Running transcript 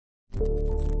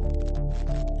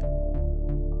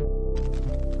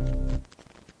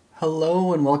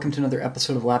Hello and welcome to another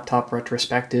episode of Laptop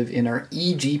Retrospective in our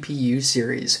eGPU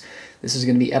series. This is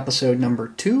going to be episode number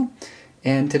 2,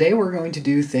 and today we're going to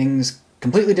do things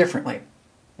completely differently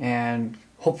and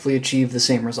hopefully achieve the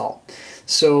same result.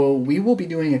 So we will be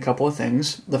doing a couple of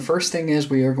things. The first thing is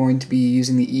we are going to be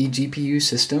using the eGPU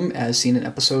system as seen in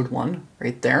episode 1,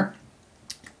 right there,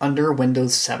 under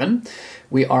Windows 7.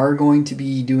 We are going to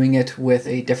be doing it with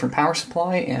a different power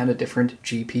supply and a different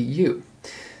GPU.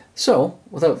 So,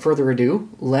 without further ado,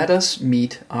 let us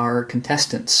meet our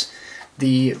contestants.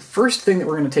 The first thing that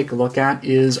we're going to take a look at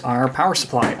is our power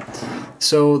supply.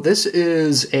 So this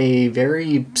is a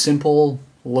very simple,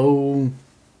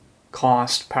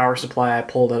 low-cost power supply I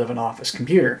pulled out of an office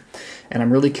computer. And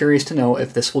I'm really curious to know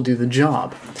if this will do the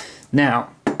job. Now,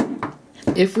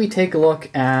 if we take a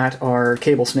look at our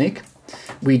cable snake,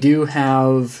 we do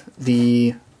have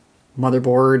the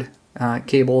motherboard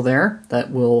cable there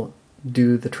that will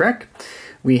do the trick.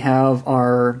 We have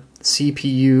our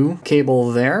CPU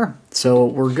cable there, so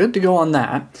we're good to go on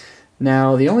that.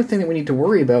 Now, the only thing that we need to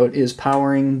worry about is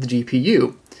powering the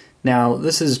GPU. Now,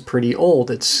 this is pretty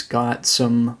old. It's got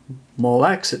some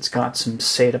Molex, it's got some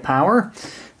SATA power,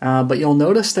 but you'll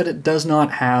notice that it does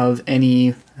not have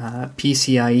any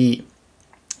PCIe.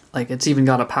 Like, it's even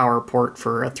got a power port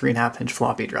for a 3.5-inch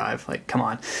floppy drive. Like, come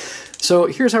on. So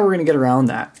here's how we're going to get around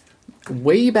that.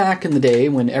 Way back in the day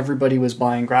when everybody was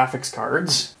buying graphics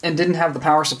cards and didn't have the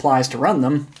power supplies to run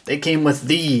them, they came with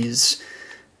these.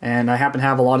 And I happen to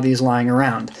have a lot of these lying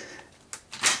around.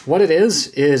 What it is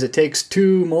it takes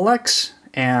two Molex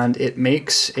and it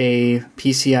makes a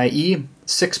PCIe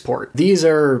 6-port. These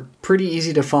are pretty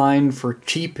easy to find for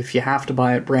cheap if you have to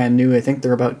buy it brand new. I think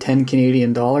they're about 10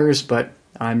 Canadian dollars, but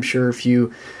I'm sure if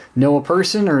you know a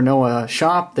person or know a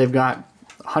shop, they've got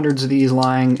hundreds of these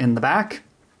lying in the back.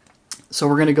 So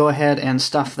we're going to go ahead and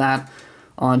stuff that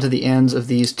onto the ends of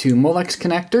these two Molex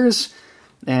connectors,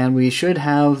 and we should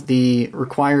have the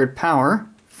required power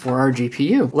for our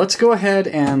GPU. Let's go ahead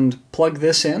and plug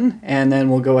this in, and then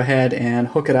we'll go ahead and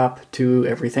hook it up to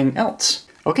everything else.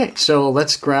 Okay, so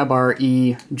let's grab our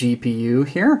eGPU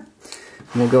here.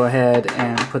 We'll go ahead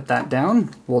and put that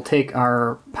down. We'll take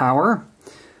our power,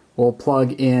 we'll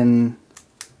plug in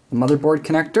the motherboard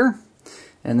connector,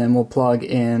 and then we'll plug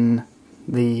in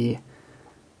the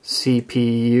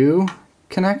CPU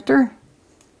connector,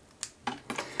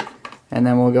 and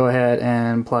then we'll go ahead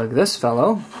and plug this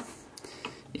fellow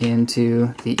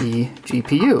into the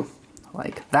eGPU,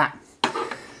 like that.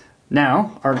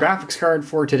 Now, our graphics card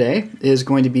for today is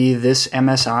going to be this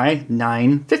MSI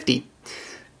 950.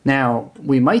 Now,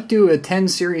 we might do a 10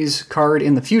 series card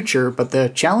in the future, but the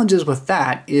challenges with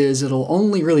that is it'll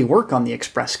only really work on the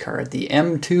Express card. The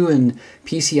M2 and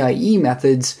PCIe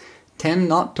methods tend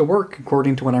not to work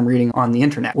according to what I'm reading on the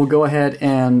internet. We'll go ahead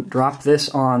and drop this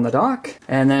on the dock,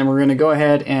 and then we're going to go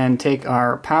ahead and take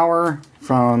our power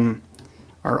from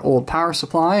our old power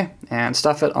supply and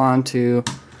stuff it onto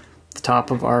the top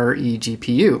of our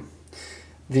eGPU.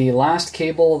 The last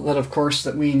cable that, of course,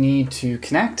 that we need to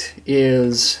connect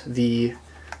is the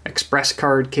Express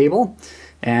card cable,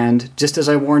 and just as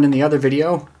I warned in the other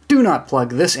video, do not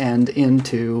plug this end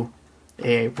into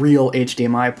a real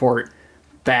HDMI port.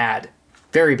 Bad.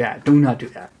 Very bad. Do not do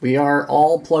that. We are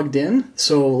all plugged in,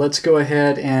 so let's go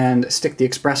ahead and stick the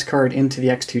Express card into the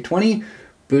X220,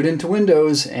 boot into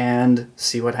Windows, and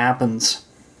see what happens.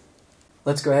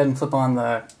 Let's go ahead and flip on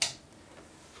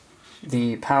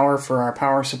the power for our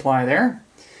power supply there,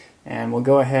 and we'll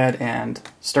go ahead and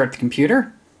start the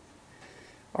computer.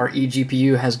 Our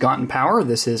eGPU has gotten power.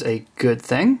 This is a good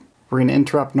thing. We're going to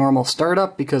interrupt normal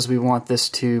startup because we want this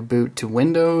to boot to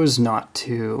Windows, not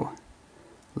to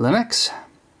Linux,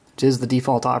 which is the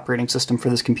default operating system for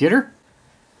this computer.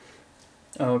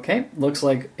 Okay, looks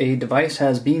like a device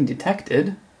has been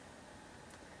detected,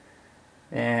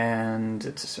 and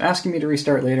it's asking me to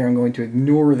restart later. I'm going to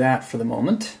ignore that for the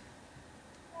moment.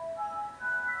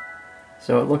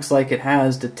 So it looks like it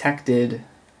has detected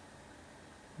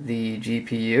the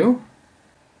GPU.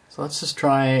 So let's just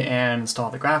try and install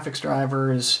the graphics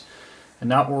drivers and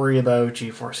not worry about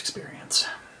GeForce Experience.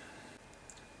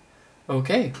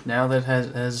 Okay, now that it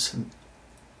has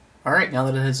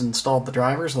installed the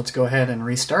drivers, let's go ahead and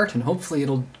restart, and hopefully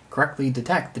it'll correctly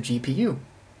detect the GPU.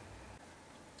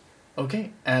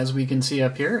 Okay, as we can see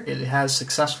up here, it has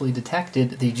successfully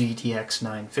detected the GTX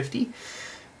 950.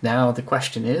 Now the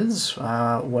question is,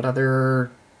 what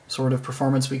other sort of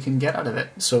performance we can get out of it.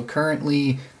 So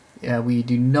currently, we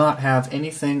do not have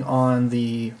anything on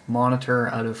the monitor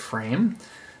out of frame.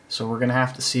 So we're going to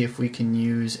have to see if we can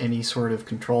use any sort of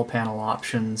control panel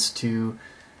options to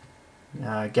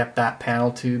get that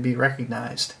panel to be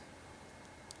recognized.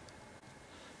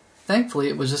 thankfully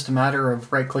it was just a matter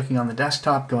of right-clicking on the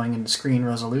desktop, going into screen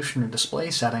resolution or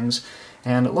display settings,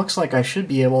 and it looks like I should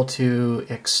be able to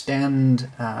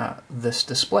extend this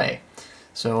display.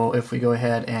 So if we go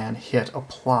ahead and hit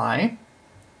apply,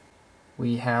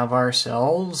 we have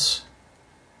ourselves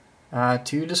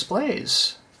two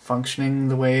displays functioning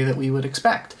the way that we would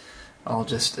expect. I'll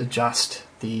just adjust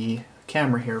the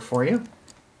camera here for you.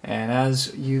 And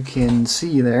as you can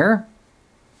see there,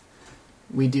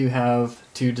 we do have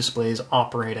two displays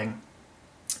operating,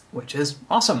 which is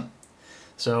awesome.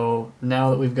 So now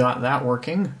that we've got that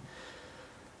working,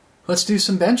 let's do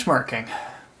some benchmarking.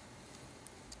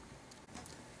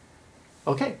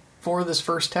 Okay, for this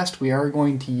first test we are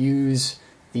going to use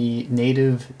the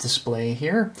native display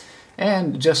here,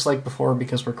 and just like before,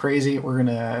 because we're crazy, we're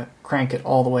gonna crank it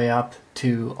all the way up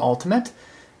to ultimate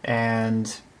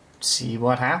and see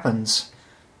what happens.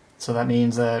 So that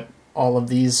means that all of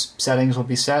these settings will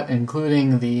be set,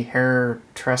 including the hair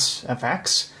tress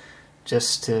FX,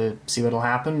 just to see what'll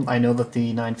happen. I know that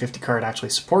the 950 card actually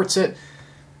supports it,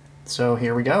 so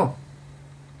here we go.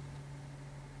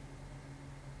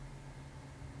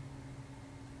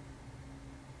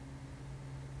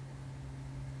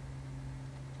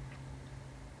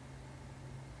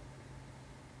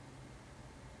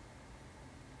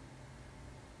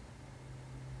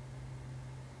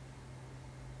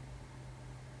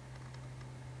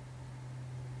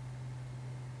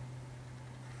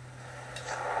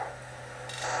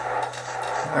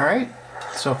 Alright,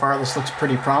 so far this looks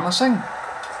pretty promising.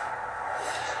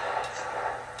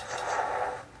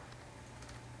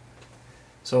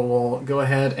 So we'll go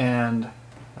ahead and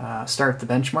start the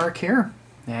benchmark here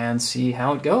and see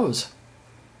how it goes.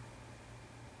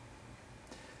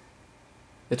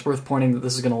 It's worth pointing that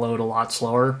this is going to load a lot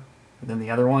slower than the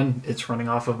other one. It's running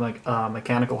off of a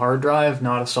mechanical hard drive,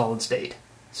 not a solid state.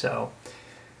 So,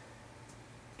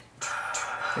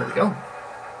 here we go.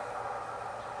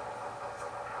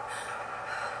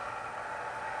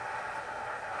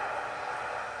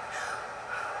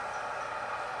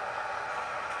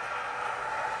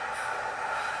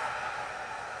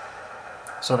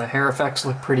 So the hair effects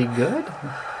look pretty good.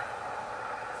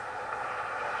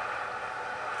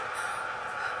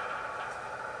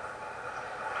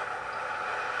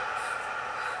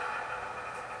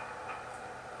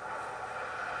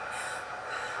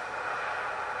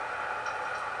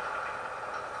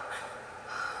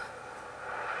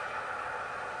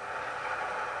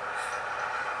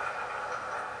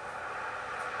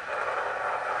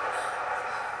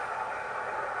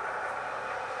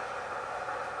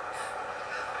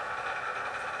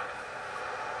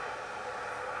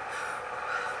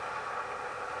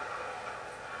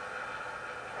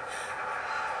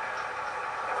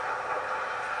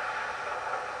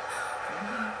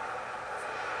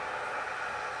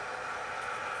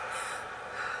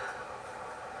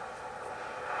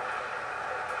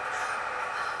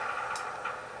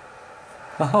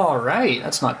 Alright,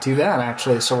 that's not too bad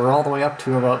actually. So we're all the way up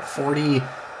to about 40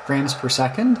 frames per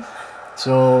second.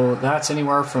 So that's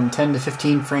anywhere from 10 to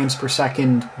 15 frames per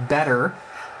second better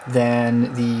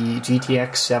than the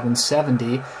GTX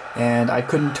 770, and I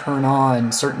couldn't turn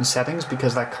on certain settings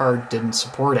because that card didn't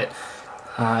support it.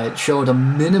 It showed a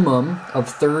minimum of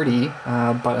 30,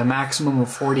 but a maximum of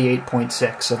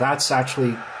 48.6, so that's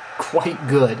actually quite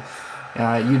good.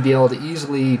 You'd be able to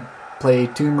easily play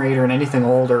Tomb Raider and anything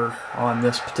older on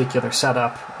this particular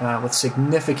setup with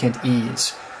significant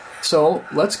ease. So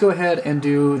let's go ahead and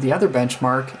do the other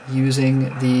benchmark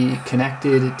using the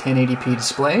connected 1080p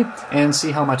display and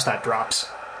see how much that drops.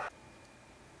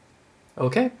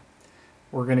 Okay,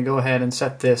 we're going to go ahead and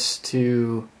set this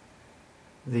to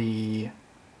the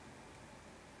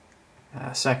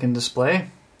second display,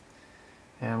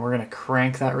 and we're going to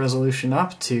crank that resolution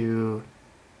up to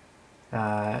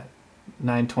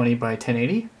 920 by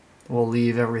 1080. We'll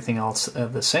leave everything else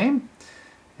the same,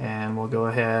 and we'll go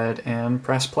ahead and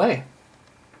press play.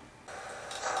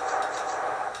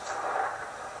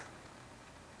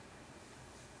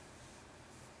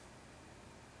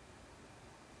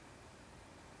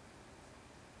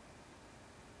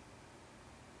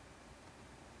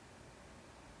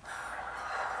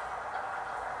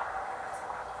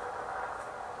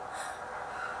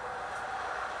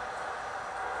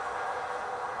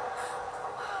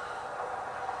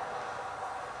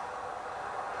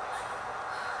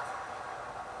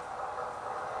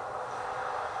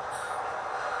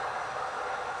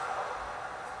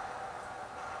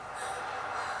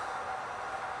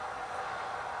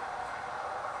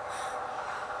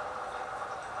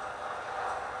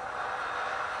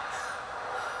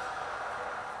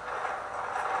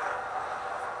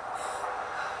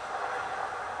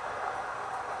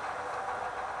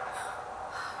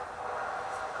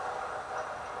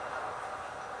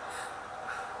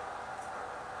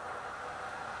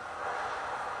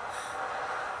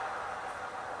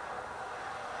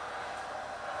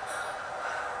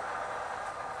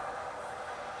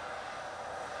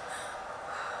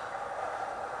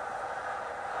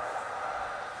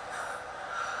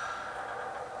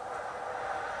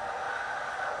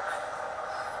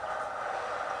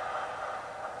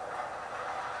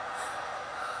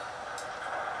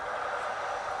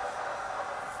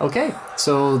 Okay,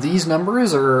 so these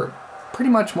numbers are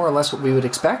pretty much more or less what we would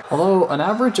expect, although an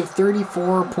average of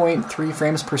 34.3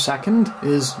 frames per second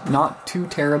is not too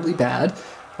terribly bad.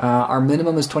 Our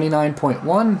minimum is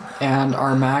 29.1 and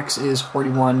our max is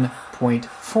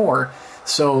 41.4.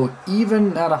 So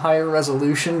even at a higher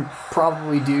resolution,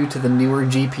 probably due to the newer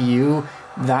GPU,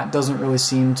 that doesn't really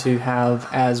seem to have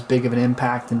as big of an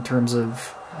impact in terms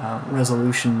of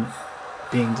resolution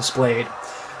being displayed.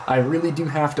 I really do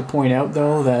have to point out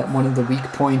though that one of the weak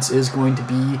points is going to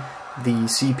be the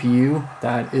CPU.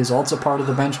 That is also part of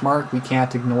the benchmark. We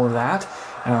can't ignore that.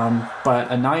 But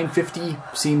a 950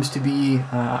 seems to be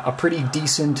a pretty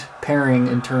decent pairing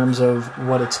in terms of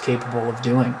what it's capable of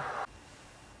doing.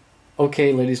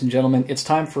 Okay, ladies and gentlemen, it's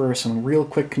time for some real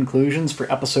quick conclusions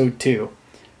for episode 2.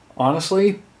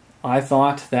 Honestly, I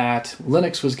thought that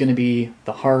Linux was going to be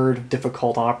the hard,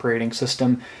 difficult operating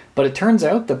system, but it turns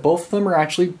out that both of them are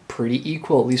actually pretty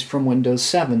equal, at least from Windows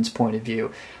 7's point of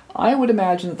view. I would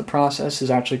imagine that the process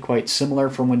is actually quite similar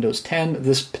from Windows 10.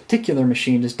 This particular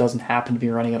machine just doesn't happen to be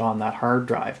running it on that hard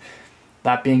drive.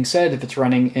 That being said, if it's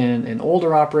running in an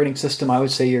older operating system, I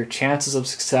would say your chances of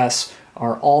success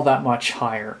are all that much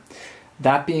higher.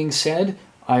 That being said,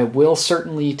 I will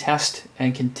certainly test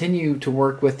and continue to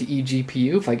work with the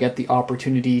eGPU if I get the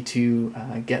opportunity to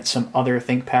get some other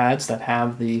ThinkPads that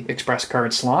have the express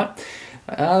card slot.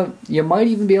 You might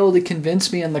even be able to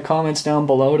convince me in the comments down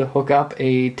below to hook up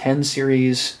a 10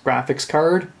 series graphics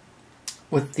card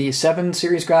with the 7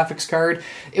 series graphics card.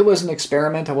 It was an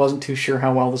experiment. I wasn't too sure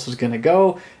how well this was going to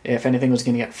go. If anything was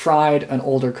going to get fried, an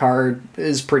older card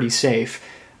is pretty safe.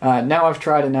 Now I've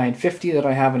tried a 950 that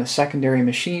I have in a secondary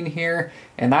machine here,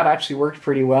 and that actually worked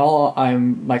pretty well.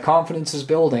 My confidence is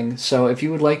building, so if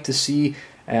you would like to see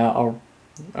a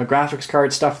graphics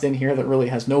card stuffed in here that really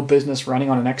has no business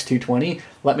running on an X220,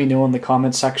 let me know in the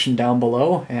comments section down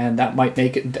below, and that might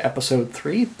make it into episode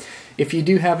 3. If you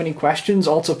do have any questions,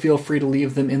 also feel free to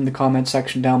leave them in the comment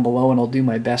section down below and I'll do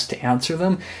my best to answer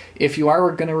them. If you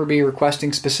are going to be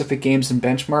requesting specific games and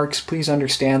benchmarks, please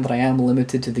understand that I am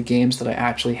limited to the games that I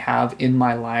actually have in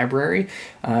my library.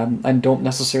 I don't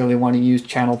necessarily want to use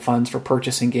channel funds for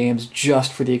purchasing games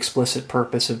just for the explicit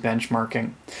purpose of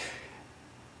benchmarking.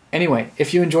 Anyway,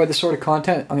 if you enjoyed this sort of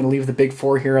content, I'm going to leave the big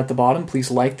 4 here at the bottom.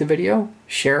 Please like the video,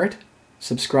 share it,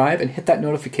 subscribe, and hit that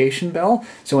notification bell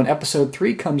so when episode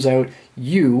 3 comes out,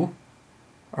 you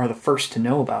are the first to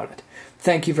know about it.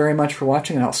 Thank you very much for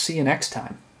watching, and I'll see you next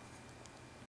time.